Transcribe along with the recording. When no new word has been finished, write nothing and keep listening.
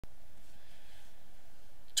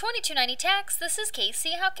2290 Tax, this is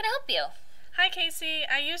Casey. How can I help you? Hi Casey,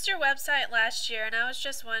 I used your website last year and I was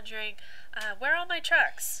just wondering, where are all my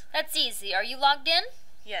trucks? That's easy. Are you logged in?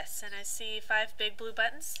 Yes, and I see 5 big blue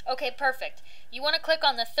buttons. Okay, perfect. You want to click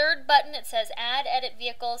on the third button. It says Add Edit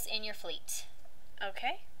Vehicles in your fleet.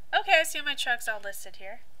 Okay. Okay, I see my trucks all listed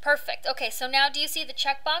here. Perfect. Okay, so now do you see the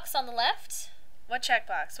checkbox on the left? What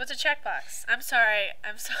checkbox? What's a checkbox? I'm sorry.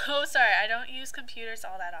 I'm so sorry. I don't use computers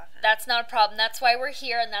all that often. That's not a problem. That's why we're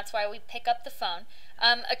here and that's why we pick up the phone.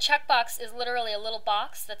 A checkbox is literally a little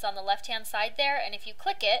box that's on the left-hand side there, and if you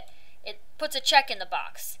click it, it puts a check in the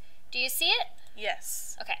box. Do you see it?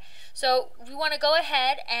 Yes. Okay, so we want to go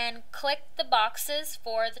ahead and click the boxes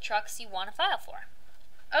for the trucks you want to file for.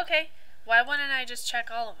 Okay. Why wouldn't I just check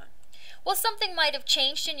all of them? Well, something might have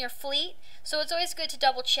changed in your fleet, so it's always good to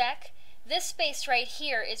double check. This space right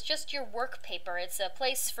here is just your work paper. It's a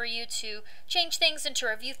place for you to change things and to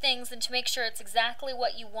review things and to make sure it's exactly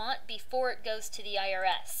what you want before it goes to the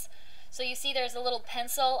IRS. So you see there's a little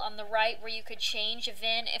pencil on the right where you could change a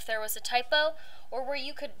VIN if there was a typo, or where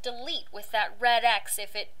you could delete with that red X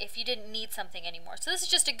if you didn't need something anymore. So this is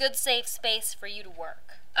just a good safe space for you to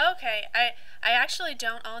work. Okay. I actually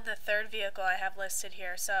don't own the third vehicle I have listed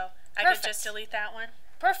here, so I could just delete that one?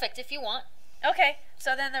 Perfect, if you want. Okay,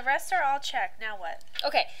 so then the rest are all checked. Now what?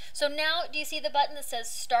 Okay, so now do you see the button that says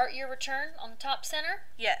Start Your Return on the top center?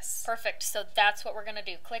 Yes. Perfect, so that's what we're going to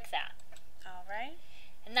do. Click that. All right.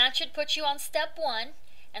 And that should put you on step 1,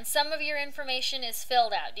 and some of your information is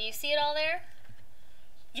filled out. Do you see it all there?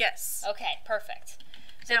 Yes. Okay, perfect.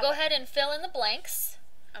 So Now go what? ahead and fill in the blanks,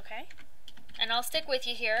 Okay. and I'll stick with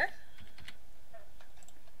you here.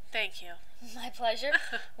 Thank you. My pleasure.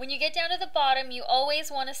 When you get down to the bottom, you always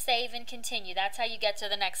want to save and continue. That's how you get to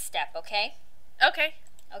the next step, okay? Okay.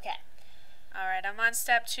 Okay. All right, I'm on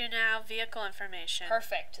step 2 now, vehicle information.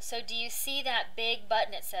 Perfect. So do you see that big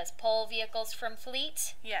button? It says Pull Vehicles from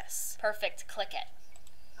Fleet? Yes. Perfect. Click it.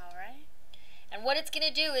 All right. And what it's going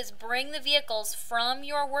to do is bring the vehicles from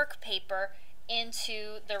your work paper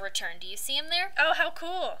into the return. Do you see them there? Oh, how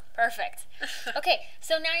cool. Perfect. Okay,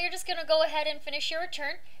 so now you're just going to go ahead and finish your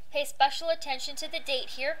return. Pay special attention to the date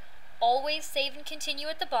here. Always save and continue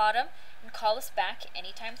at the bottom, and call us back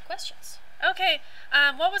anytime with questions. Okay,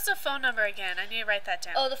 what was the phone number again? I need to write that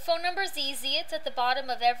down. Oh, the phone number is easy. It's at the bottom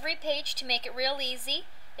of every page to make it real easy.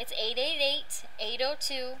 It's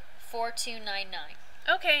 888-802-4299.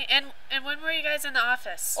 Okay, and when were you guys in the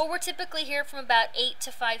office? Well, we're typically here from about 8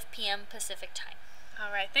 to 5 p.m. Pacific time.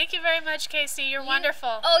 All right, thank you very much, Casey. You're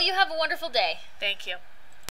wonderful. Oh, you have a wonderful day. Thank you.